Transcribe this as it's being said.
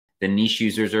The niche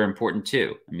users are important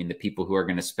too. I mean, the people who are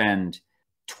going to spend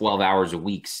 12 hours a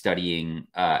week studying,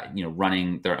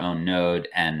 running their own node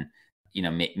and,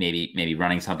 maybe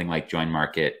running something like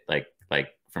Joinmarket, like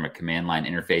from a command line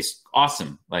interface.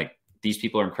 Awesome. Like these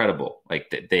people are incredible.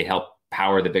 Like they help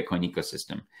power the Bitcoin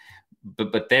ecosystem,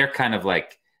 but they're kind of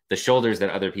like the shoulders that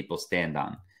other people stand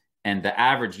on. And the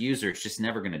average user is just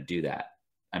never going to do that.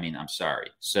 I mean, I'm sorry.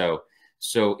 So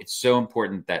it's so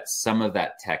important that some of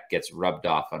that tech gets rubbed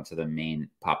off onto the main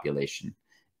population.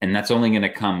 And that's only going to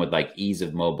come with like ease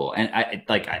of mobile. And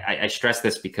I stress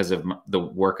this because of the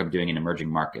work I'm doing in emerging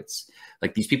markets.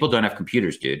 Like these people don't have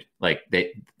computers, dude.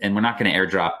 And we're not going to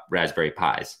airdrop Raspberry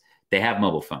Pis. They have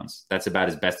mobile phones. That's about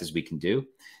as best as we can do.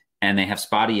 And they have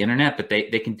spotty internet, but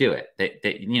they can do it.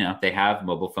 They have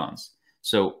mobile phones.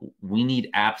 So we need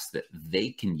apps that they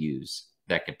can use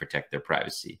that can protect their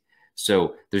privacy.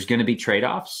 So there's going to be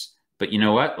trade-offs, but you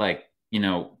know what?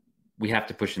 We have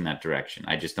to push in that direction.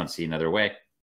 I just don't see another way.